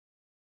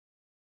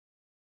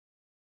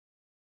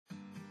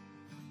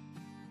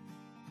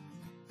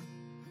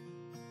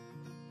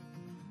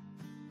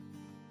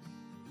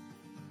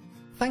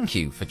thank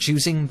you for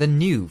choosing the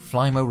new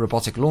Flymo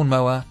Robotic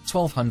Lawnmower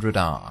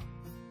 1200R.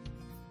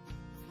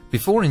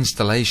 Before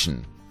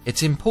installation,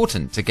 it's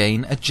important to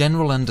gain a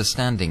general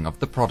understanding of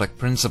the product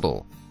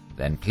principle.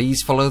 Then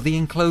please follow the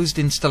enclosed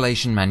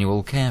installation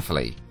manual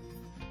carefully.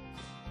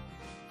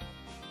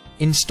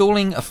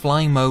 Installing a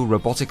Flymo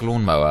Robotic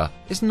Lawnmower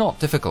is not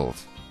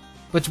difficult,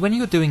 but when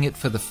you're doing it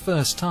for the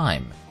first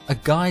time, a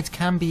guide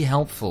can be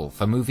helpful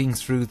for moving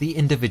through the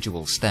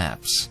individual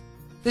steps.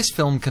 This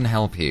film can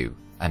help you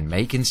and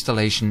make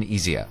installation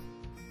easier.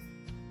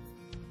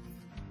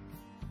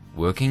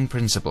 Working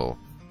principle.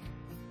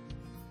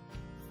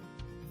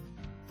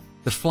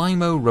 The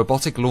Flymo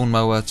Robotic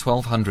Lawnmower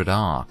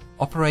 1200R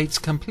operates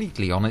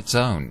completely on its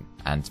own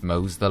and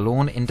mows the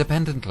lawn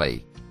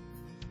independently.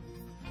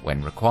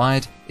 When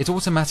required, it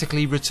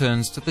automatically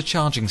returns to the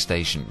charging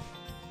station.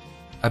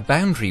 A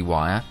boundary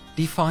wire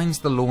defines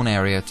the lawn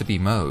area to be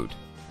mowed,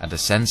 and a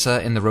sensor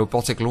in the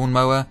robotic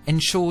lawnmower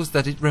ensures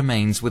that it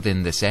remains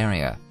within this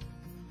area.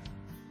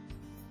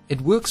 It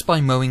works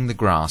by mowing the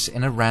grass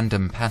in a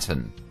random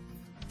pattern.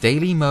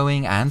 Daily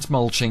mowing and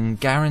mulching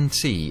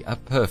guarantee a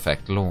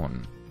perfect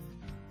lawn.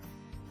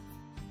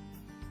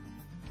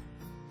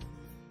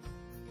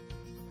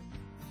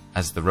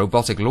 As the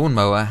robotic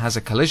lawnmower has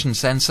a collision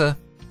sensor,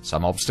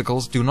 some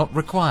obstacles do not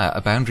require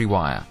a boundary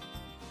wire.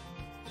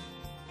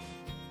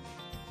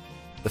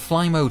 The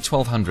Flymo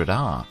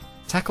 1200R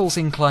tackles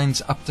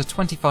inclines up to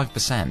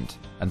 25%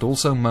 and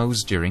also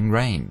mows during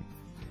rain.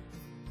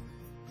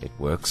 It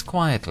works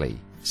quietly,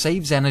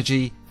 saves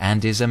energy,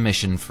 and is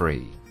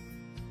emission-free.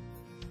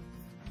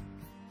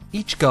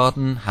 Each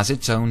garden has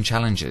its own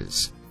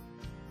challenges.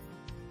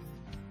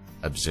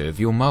 Observe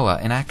your mower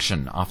in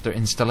action after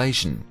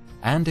installation,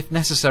 and if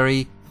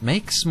necessary,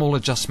 make small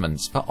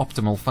adjustments for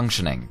optimal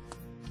functioning.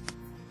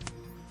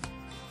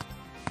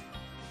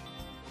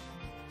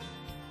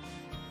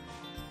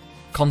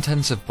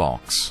 Contents of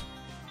box.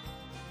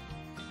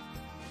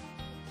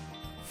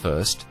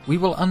 First, we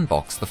will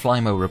unbox the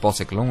Flymo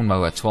Robotic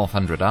Lawnmower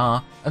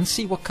 1200R and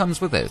see what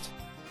comes with it.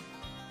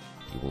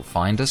 You will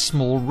find a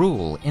small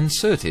rule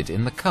inserted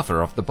in the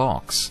cover of the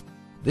box.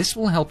 This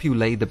will help you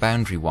lay the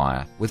boundary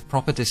wire with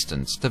proper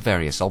distance to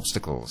various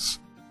obstacles.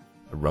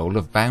 A roll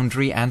of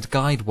boundary and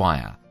guide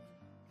wire.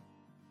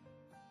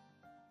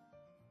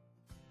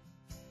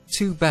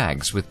 2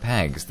 bags with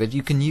pegs that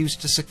you can use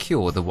to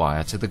secure the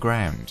wire to the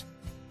ground.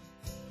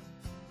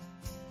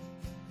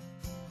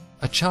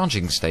 A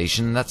charging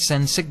station that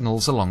sends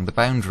signals along the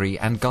boundary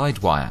and guide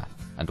wire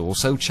and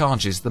also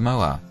charges the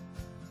mower.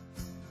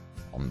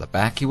 On the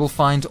back you will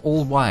find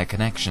all wire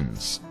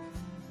connections.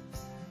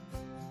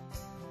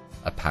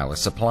 A power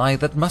supply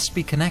that must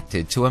be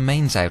connected to a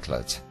mains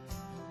outlet.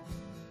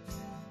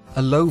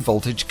 A low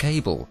voltage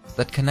cable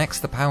that connects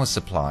the power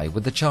supply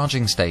with the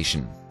charging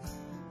station.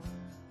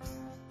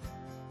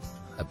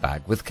 A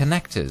bag with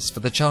connectors for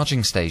the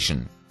charging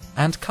station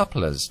and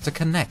couplers to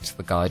connect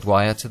the guide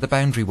wire to the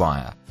boundary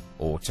wire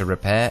or to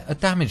repair a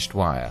damaged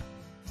wire.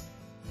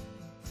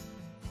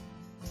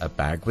 A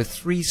bag with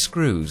 3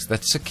 screws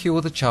that secure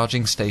the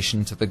charging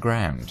station to the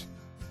ground.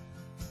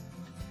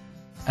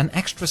 An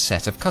extra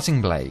set of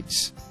cutting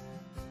blades.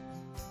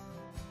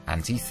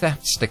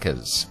 Anti-theft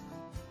stickers.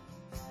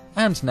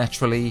 And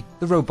naturally,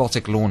 the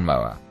robotic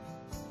lawnmower.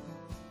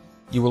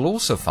 You will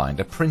also find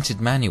a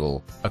printed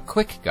manual, a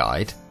quick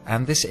guide,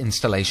 and this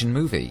installation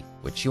movie,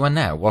 which you are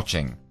now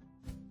watching.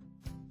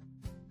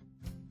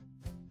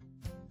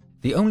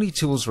 The only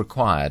tools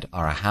required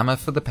are a hammer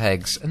for the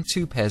pegs and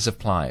 2 pairs of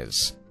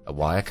pliers, a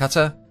wire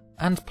cutter,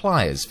 and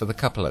pliers for the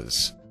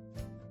couplers.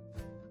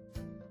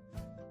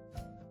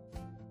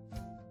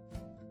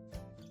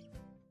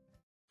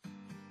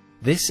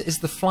 This is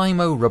the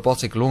Flymo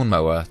Robotic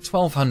Lawnmower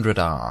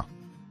 1200R.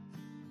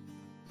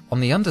 On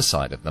the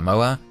underside of the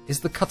mower is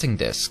the cutting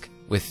disc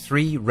with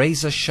 3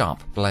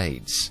 razor-sharp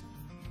blades.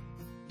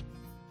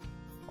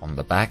 On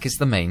the back is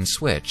the main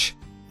switch.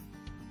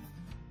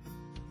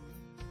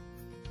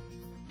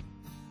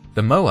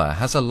 The mower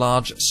has a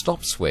large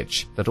stop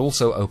switch that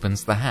also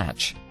opens the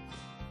hatch.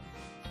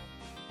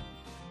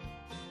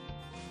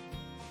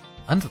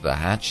 Under the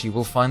hatch you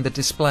will find the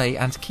display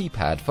and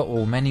keypad for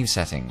all menu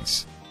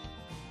settings.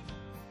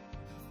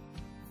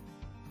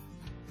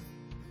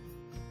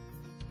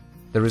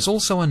 There is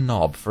also a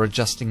knob for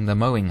adjusting the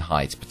mowing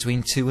height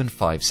between 2 and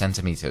 5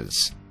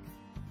 centimeters.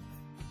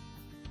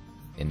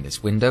 In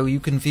this window you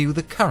can view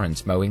the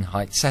current mowing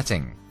height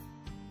setting.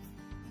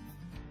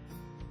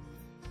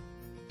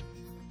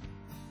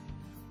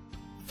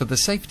 For the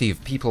safety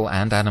of people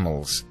and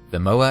animals, the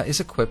mower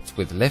is equipped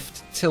with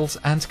lift, tilt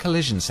and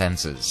collision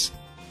sensors.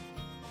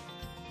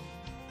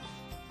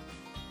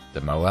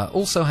 The mower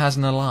also has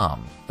an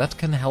alarm that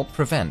can help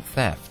prevent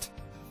theft.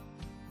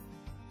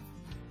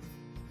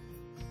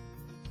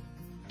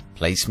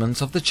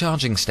 Placement of the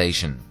charging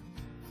station.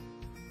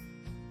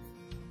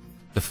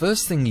 The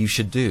first thing you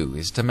should do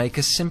is to make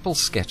a simple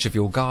sketch of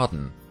your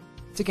garden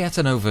to get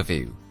an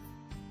overview.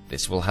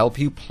 This will help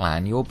you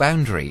plan your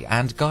boundary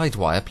and guide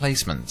wire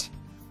placement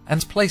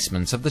and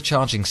placement of the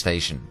charging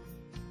station.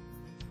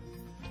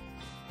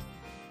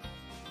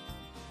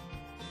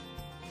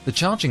 The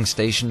charging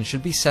station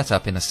should be set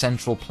up in a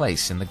central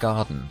place in the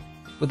garden,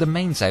 with the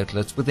mains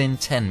outlet within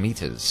 10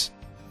 meters.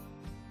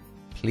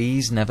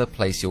 Please never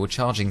place your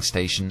charging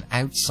station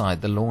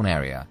outside the lawn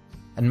area,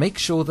 and make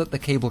sure that the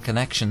cable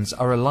connections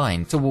are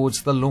aligned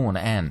towards the lawn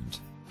end.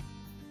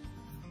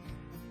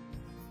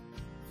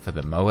 For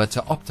the mower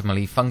to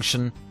optimally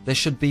function, there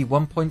should be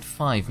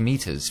 1.5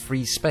 meters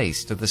free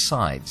space to the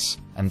sides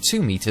and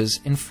 2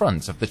 meters in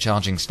front of the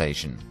charging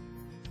station.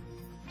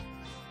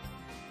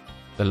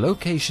 The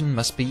location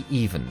must be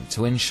even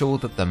to ensure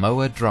that the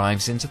mower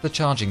drives into the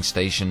charging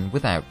station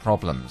without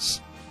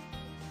problems.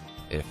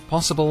 If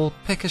possible,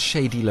 pick a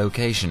shady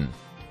location.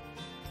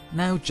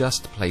 Now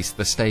just place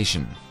the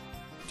station.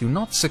 Do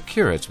not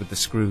secure it with the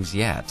screws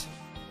yet.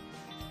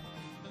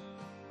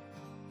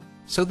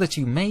 So that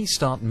you may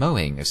start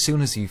mowing as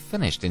soon as you've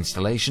finished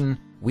installation,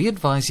 we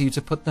advise you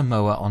to put the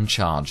mower on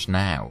charge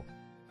now.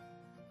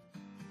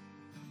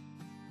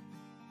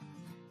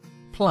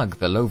 Plug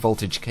the low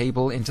voltage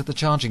cable into the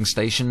charging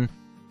station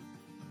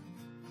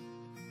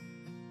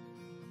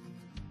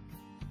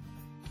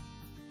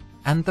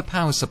and the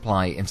power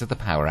supply into the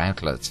power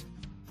outlet.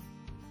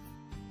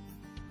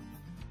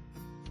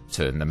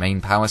 Turn the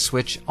main power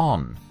switch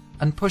on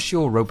and push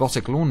your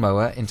robotic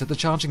lawnmower into the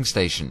charging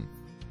station.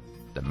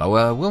 The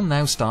mower will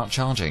now start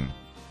charging.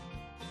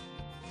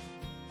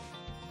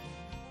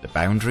 The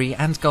boundary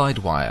and guide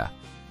wire.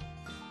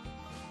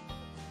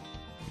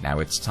 Now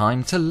it's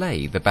time to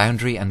lay the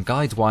boundary and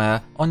guide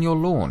wire on your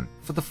lawn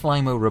for the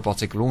Flymo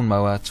Robotic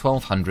Lawnmower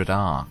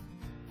 1200R.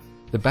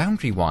 The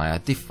boundary wire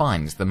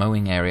defines the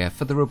mowing area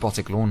for the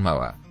robotic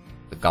lawnmower.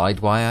 The guide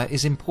wire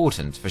is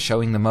important for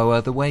showing the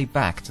mower the way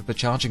back to the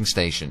charging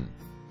station.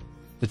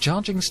 The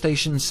charging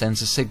station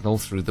sends a signal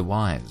through the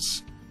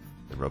wires.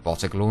 The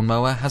robotic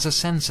lawnmower has a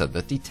sensor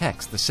that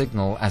detects the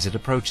signal as it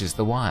approaches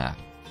the wire.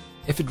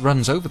 If it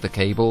runs over the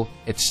cable,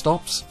 it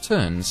stops,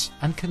 turns,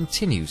 and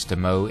continues to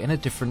mow in a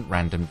different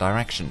random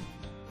direction.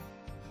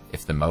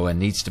 If the mower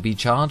needs to be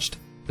charged,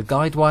 the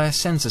guide wire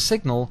sends a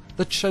signal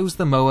that shows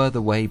the mower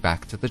the way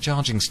back to the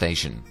charging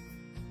station.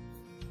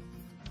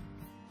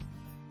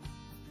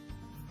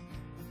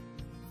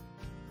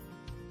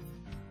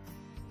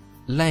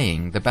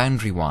 Laying the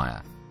boundary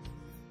wire.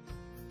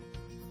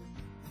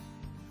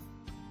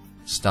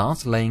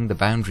 Start laying the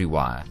boundary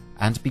wire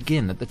and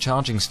begin at the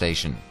charging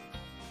station.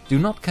 Do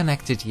not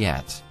connect it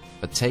yet,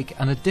 but take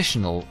an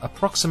additional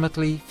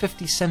approximately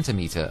 50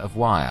 cm of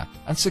wire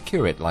and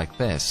secure it like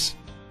this.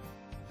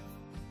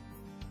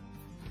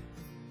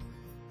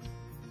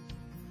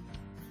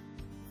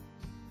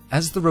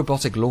 As the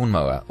robotic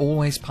lawnmower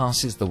always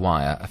passes the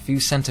wire a few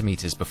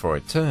centimeters before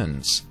it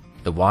turns,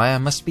 the wire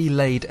must be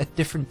laid at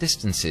different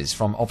distances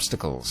from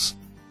obstacles.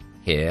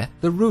 Here,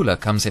 the ruler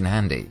comes in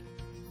handy.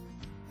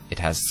 It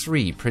has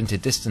 3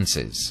 printed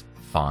distances: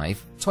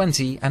 5,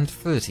 20 and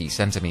 30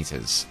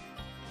 centimeters.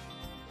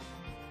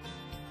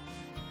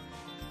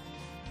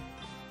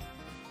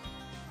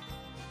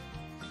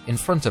 In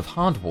front of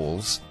hard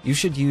walls, you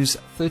should use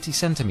 30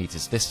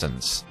 centimeters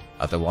distance,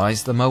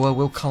 otherwise the mower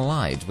will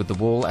collide with the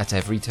wall at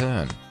every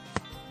turn.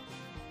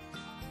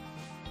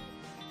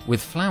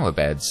 With flower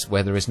beds,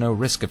 where there is no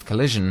risk of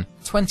collision,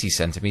 20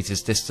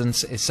 centimeters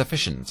distance is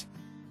sufficient.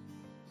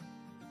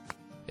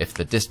 If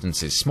the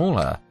distance is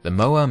smaller, the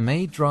mower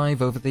may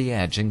drive over the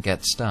edge and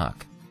get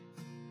stuck.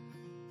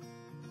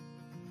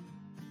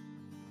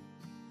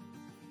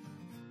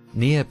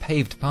 Near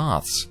paved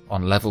paths,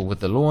 on level with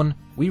the lawn,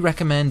 we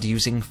recommend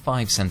using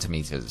 5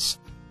 centimeters.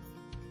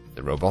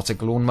 The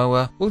robotic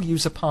lawnmower will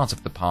use a part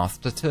of the path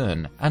to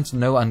turn, and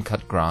no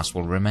uncut grass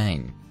will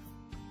remain.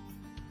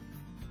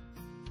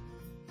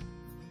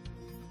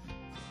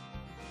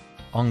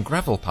 On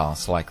gravel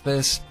paths like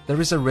this,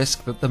 there is a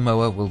risk that the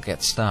mower will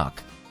get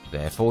stuck.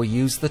 Therefore,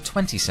 use the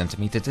 20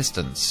 centimeter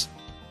distance.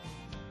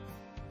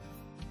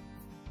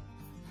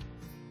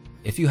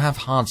 If you have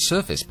hard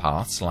surface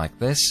paths like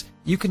this,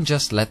 you can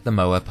just let the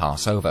mower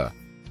pass over.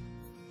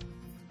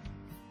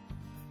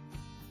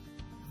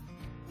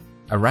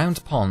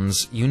 Around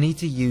ponds, you need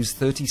to use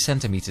 30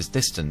 centimeters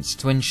distance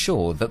to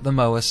ensure that the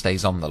mower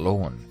stays on the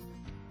lawn.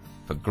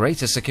 For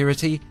greater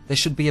security, there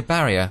should be a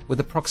barrier with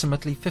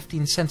approximately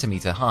 15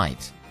 centimeter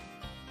height.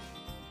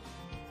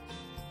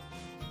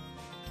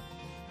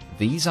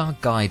 These are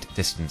guide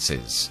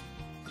distances.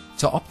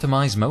 To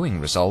optimize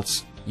mowing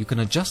results, you can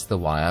adjust the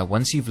wire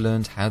once you've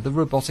learned how the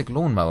robotic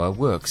lawnmower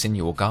works in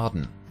your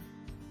garden.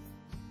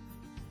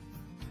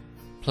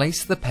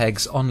 Place the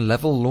pegs on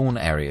level lawn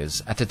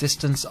areas at a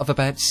distance of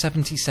about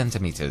 70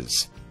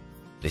 centimeters.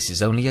 This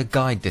is only a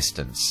guide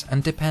distance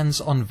and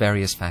depends on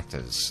various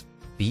factors.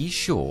 Be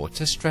sure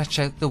to stretch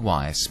out the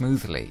wire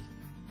smoothly.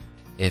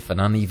 If an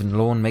uneven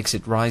lawn makes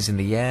it rise in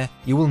the air,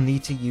 you will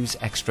need to use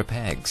extra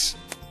pegs.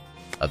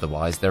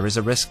 Otherwise, there is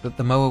a risk that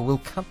the mower will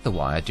cut the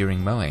wire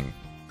during mowing.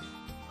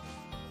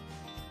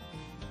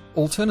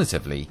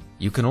 Alternatively,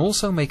 you can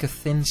also make a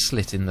thin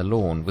slit in the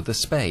lawn with a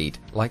spade,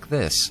 like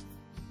this.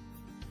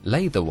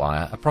 Lay the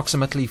wire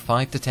approximately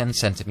 5 to 10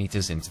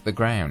 centimeters into the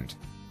ground.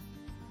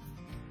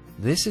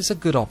 This is a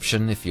good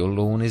option if your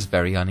lawn is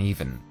very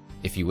uneven.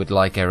 if you would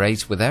like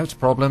aerate without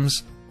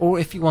problems, or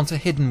if you want a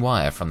hidden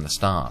wire from the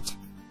start.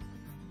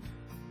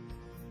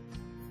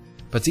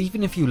 But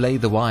even if you lay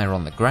the wire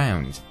on the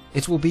ground,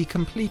 it will be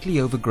completely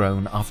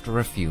overgrown after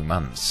a few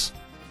months.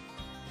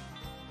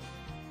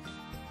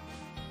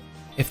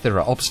 If there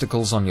are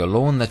obstacles on your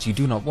lawn that you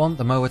do not want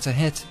the mower to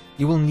hit,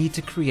 you will need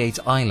to create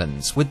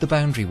islands with the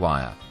boundary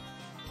wire.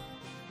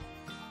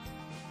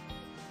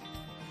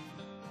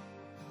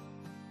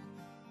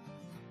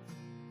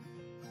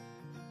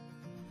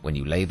 When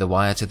you lay the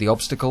wire to the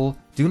obstacle,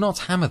 do not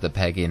hammer the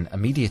peg in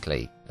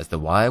immediately, as the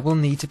wire will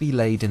need to be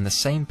laid in the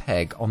same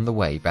peg on the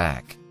way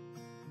back.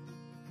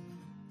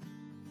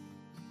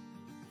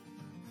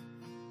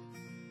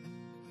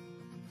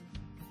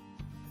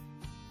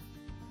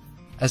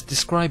 As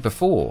described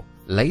before,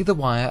 lay the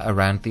wire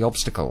around the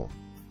obstacle.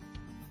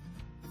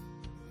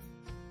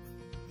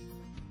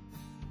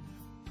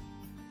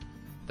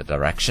 The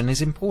direction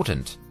is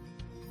important.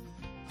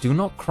 Do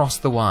not cross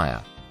the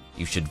wire.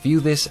 You should view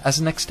this as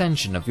an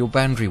extension of your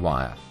boundary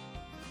wire.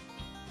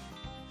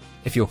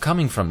 If you're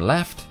coming from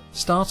left,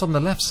 start on the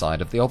left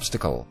side of the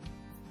obstacle.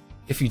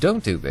 If you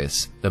don't do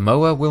this, the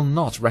mower will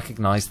not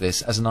recognize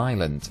this as an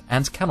island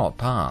and cannot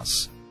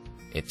pass.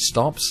 It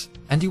stops,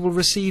 and you will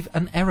receive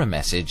an error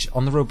message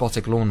on the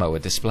robotic lawnmower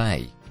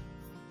display.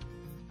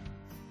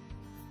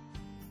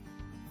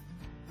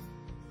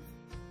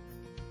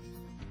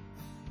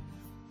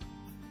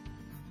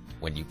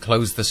 When you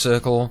close the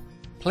circle,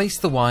 place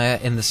the wire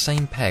in the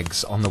same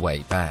pegs on the way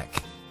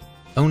back.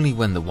 Only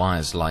when the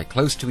wires lie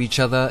close to each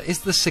other is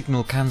the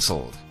signal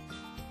cancelled.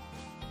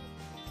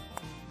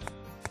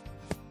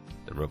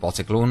 The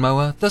robotic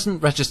lawnmower doesn't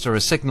register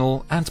a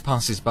signal and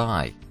passes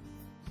by.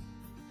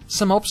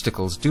 Some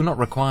obstacles do not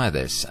require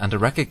this and are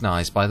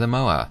recognized by the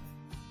mower.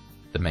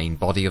 The main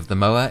body of the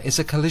mower is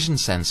a collision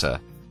sensor.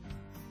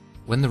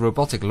 When the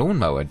robotic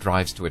lawnmower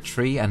drives to a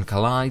tree and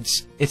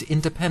collides, it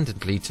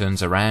independently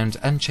turns around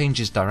and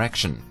changes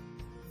direction.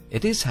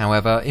 It is,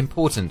 however,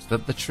 important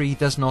that the tree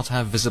does not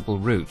have visible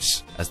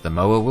roots, as the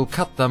mower will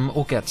cut them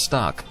or get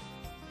stuck.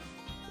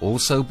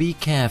 Also be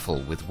careful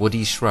with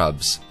woody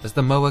shrubs, as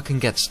the mower can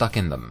get stuck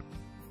in them.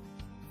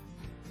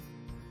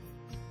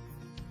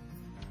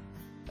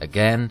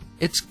 Again,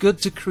 it's good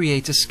to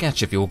create a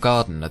sketch of your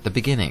garden at the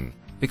beginning,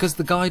 because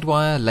the guide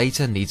wire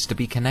later needs to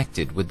be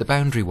connected with the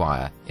boundary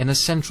wire in a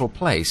central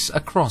place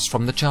across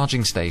from the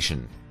charging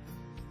station.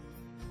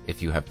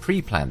 If you have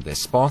pre-planned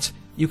this spot,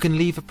 you can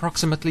leave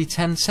approximately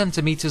 10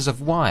 centimeters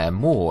of wire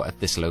more at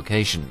this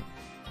location.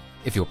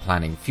 If you're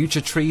planning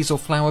future trees or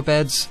flower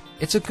beds,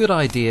 it's a good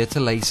idea to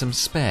lay some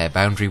spare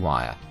boundary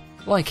wire,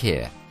 like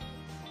here.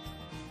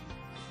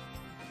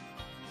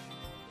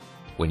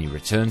 When you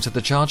return to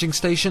the charging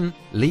station,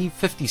 leave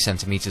 50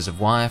 centimeters of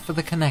wire for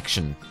the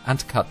connection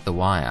and cut the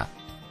wire.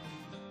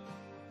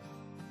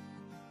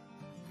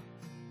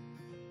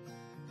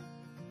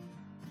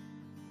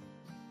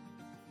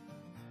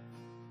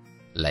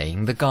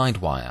 Laying the guide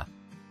wire.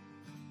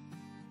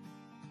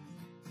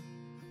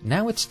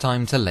 Now it's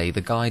time to lay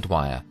the guide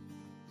wire.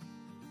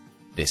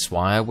 This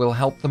wire will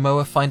help the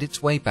mower find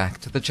its way back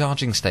to the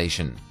charging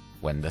station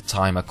when the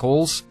timer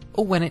calls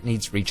or when it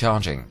needs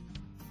recharging.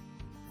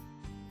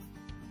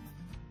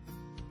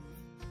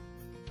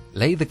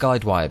 Lay the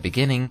guide wire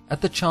beginning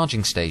at the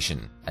charging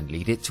station and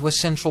lead it to a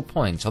central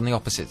point on the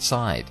opposite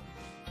side.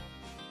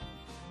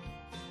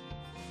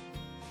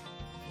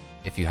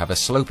 If you have a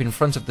slope in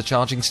front of the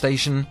charging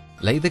station,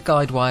 lay the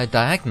guide wire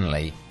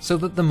diagonally so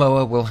that the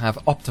mower will have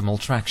optimal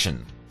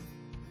traction.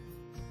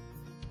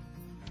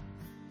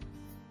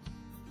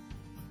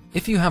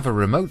 If you have a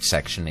remote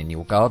section in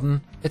your garden,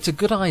 it's a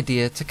good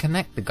idea to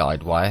connect the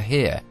guide wire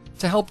here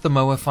to help the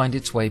mower find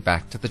its way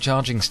back to the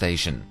charging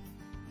station.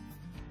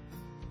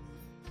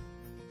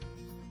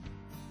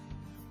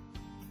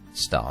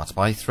 Start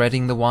by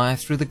threading the wire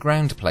through the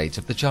ground plate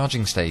of the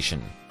charging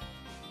station.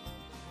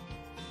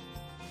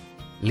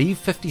 Leave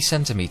 50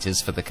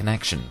 centimeters for the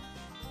connection.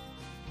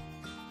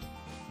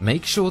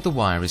 Make sure the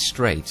wire is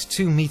straight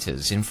 2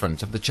 meters in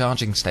front of the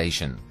charging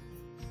station.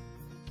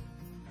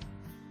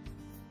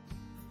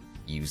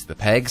 Use the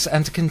pegs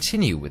and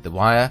continue with the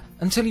wire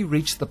until you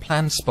reach the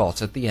planned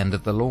spot at the end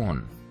of the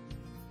lawn.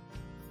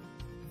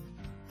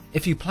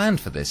 If you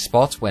planned for this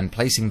spot when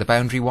placing the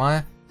boundary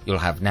wire, you'll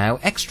have now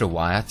extra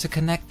wire to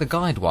connect the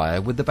guide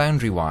wire with the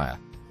boundary wire.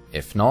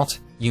 If not,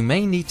 you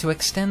may need to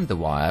extend the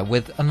wire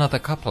with another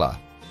coupler.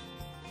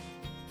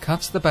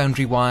 Cut the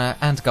boundary wire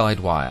and guide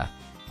wire.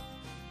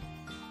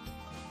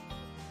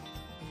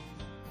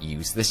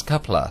 Use this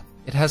coupler,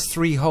 it has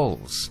 3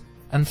 holes,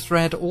 and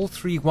thread all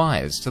 3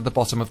 wires to the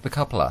bottom of the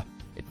coupler.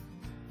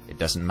 It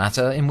doesn't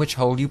matter in which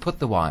hole you put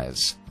the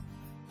wires.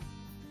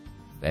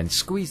 Then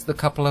squeeze the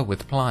coupler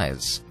with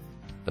pliers.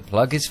 The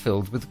plug is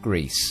filled with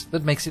grease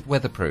that makes it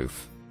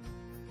weatherproof.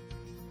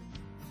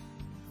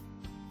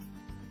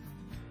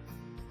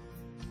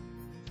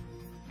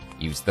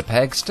 Use the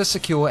pegs to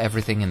secure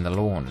everything in the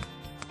lawn.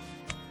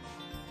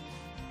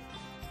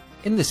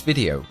 In this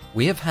video,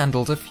 we have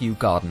handled a few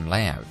garden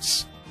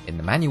layouts. In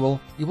the manual,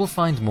 you will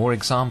find more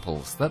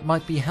examples that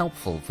might be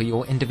helpful for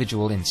your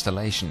individual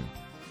installation.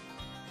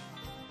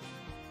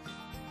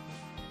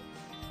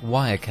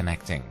 Wire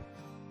connecting.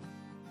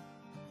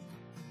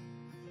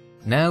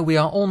 Now we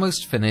are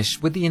almost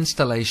finished with the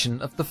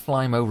installation of the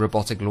Flymo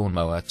Robotic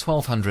Lawnmower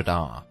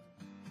 1200R.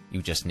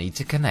 You just need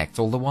to connect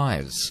all the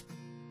wires.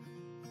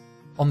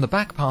 On the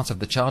back part of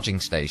the charging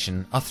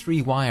station are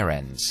 3 wire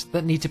ends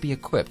that need to be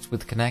equipped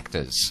with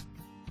connectors.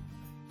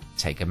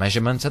 Take a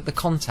measurement at the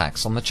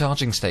contacts on the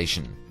charging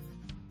station.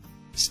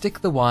 Stick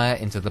the wire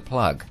into the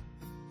plug.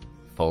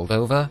 Fold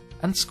over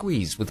and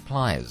squeeze with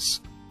pliers.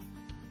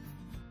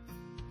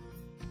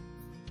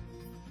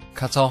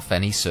 Cut off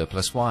any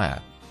surplus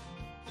wire.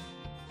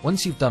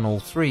 Once you've done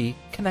all 3,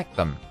 connect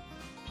them.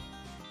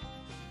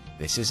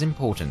 This is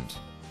important.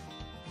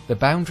 The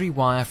boundary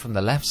wire from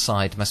the left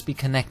side must be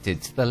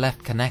connected to the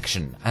left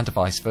connection and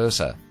vice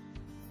versa.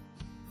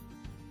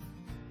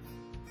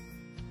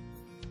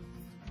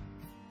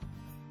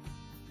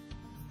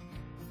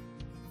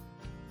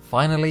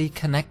 Finally,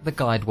 connect the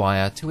guide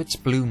wire to its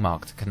blue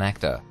marked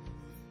connector.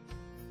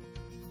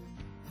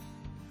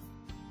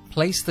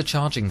 Place the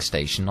charging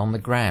station on the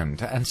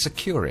ground and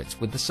secure it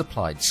with the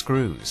supplied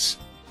screws.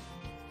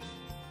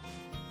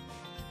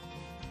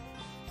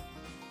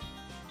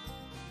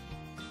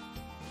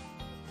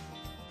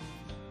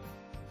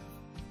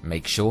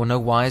 Make sure no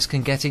wires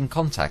can get in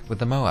contact with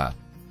the mower.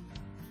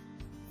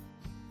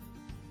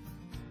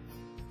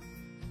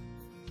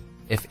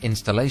 If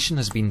installation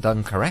has been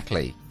done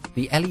correctly,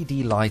 the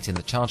LED light in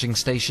the charging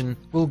station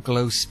will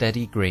glow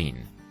steady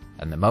green,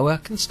 and the mower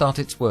can start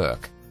its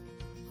work.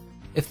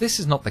 If this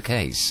is not the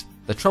case,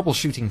 the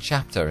troubleshooting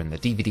chapter in the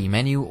DVD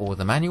menu or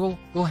the manual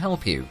will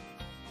help you.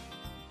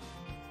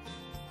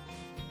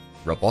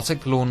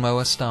 Robotic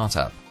Lawnmower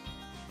Startup.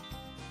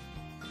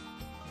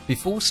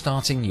 Before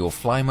starting your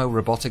Flymo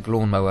Robotic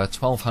Lawnmower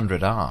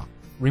 1200R,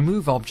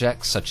 remove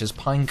objects such as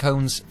pine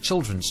cones,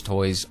 children's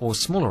toys or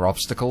smaller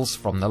obstacles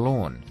from the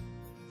lawn.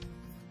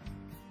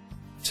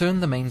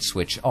 Turn the main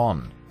switch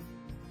on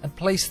and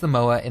place the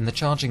mower in the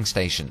charging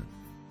station.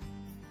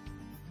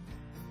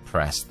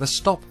 Press the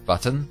stop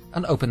button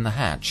and open the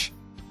hatch.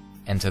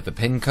 Enter the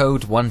pin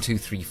code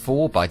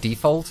 1234 by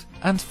default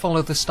and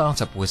follow the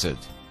startup wizard.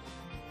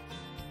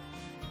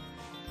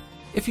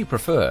 If you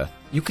prefer,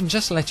 you can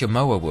just let your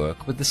mower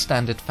work with the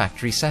standard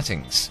factory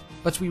settings,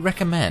 but we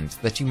recommend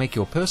that you make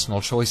your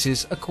personal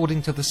choices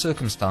according to the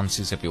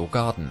circumstances of your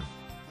garden.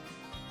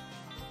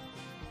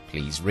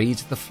 Please read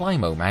the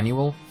Flymo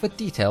manual for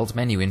detailed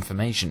menu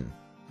information.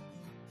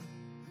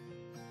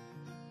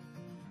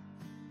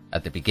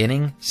 At the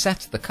beginning,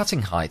 set the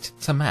cutting height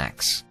to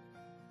max.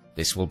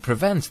 This will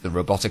prevent the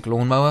robotic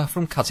lawnmower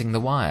from cutting the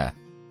wire.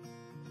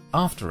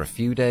 After a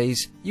few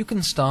days, you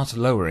can start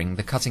lowering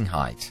the cutting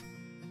height.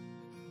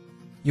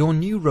 Your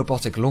new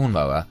robotic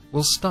lawnmower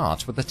will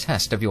start with a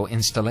test of your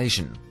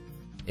installation.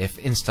 If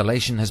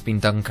installation has been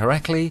done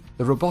correctly,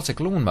 the robotic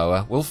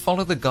lawnmower will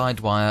follow the guide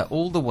wire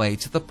all the way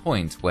to the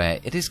point where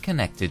it is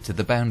connected to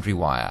the boundary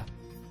wire.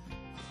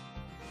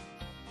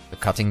 The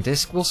cutting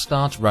disc will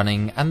start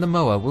running and the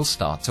mower will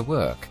start to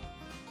work.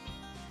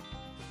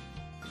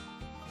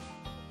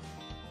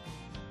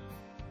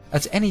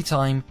 At any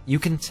time, you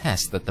can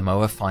test that the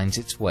mower finds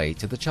its way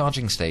to the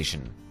charging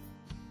station.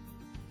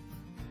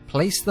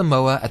 Place the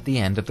mower at the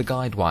end of the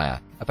guide wire,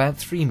 about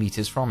 3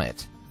 meters from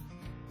it.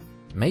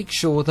 Make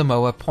sure the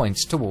mower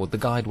points toward the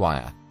guide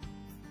wire.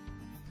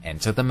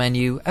 Enter the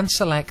menu and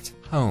select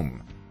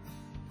Home.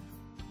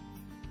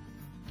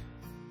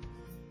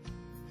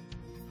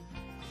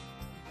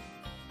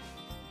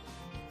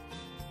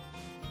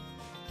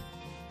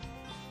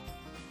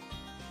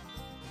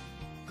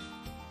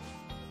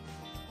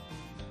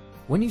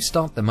 When you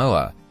start the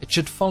mower, it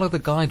should follow the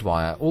guide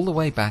wire all the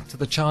way back to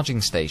the charging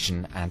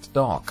station and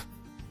dock.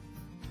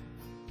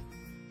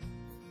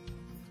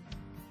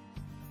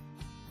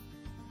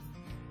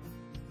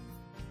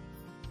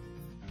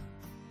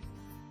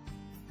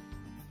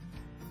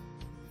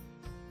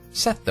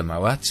 Set the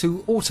mower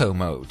to Auto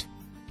mode.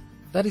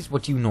 That is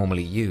what you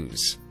normally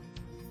use.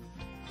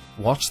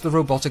 Watch the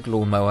robotic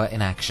lawnmower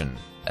in action,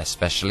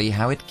 especially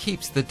how it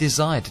keeps the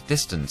desired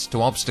distance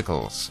to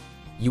obstacles.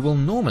 You will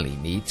normally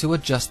need to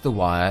adjust the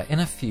wire in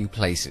a few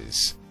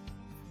places.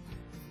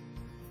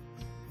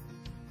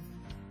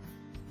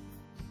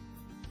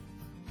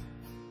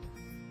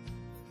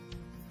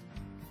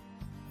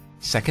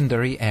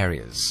 Secondary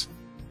areas.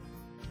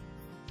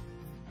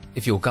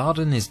 If your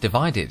garden is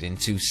divided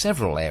into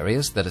several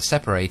areas that are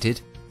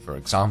separated, for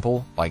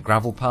example by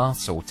gravel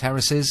paths or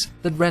terraces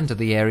that render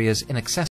the areas inaccessible,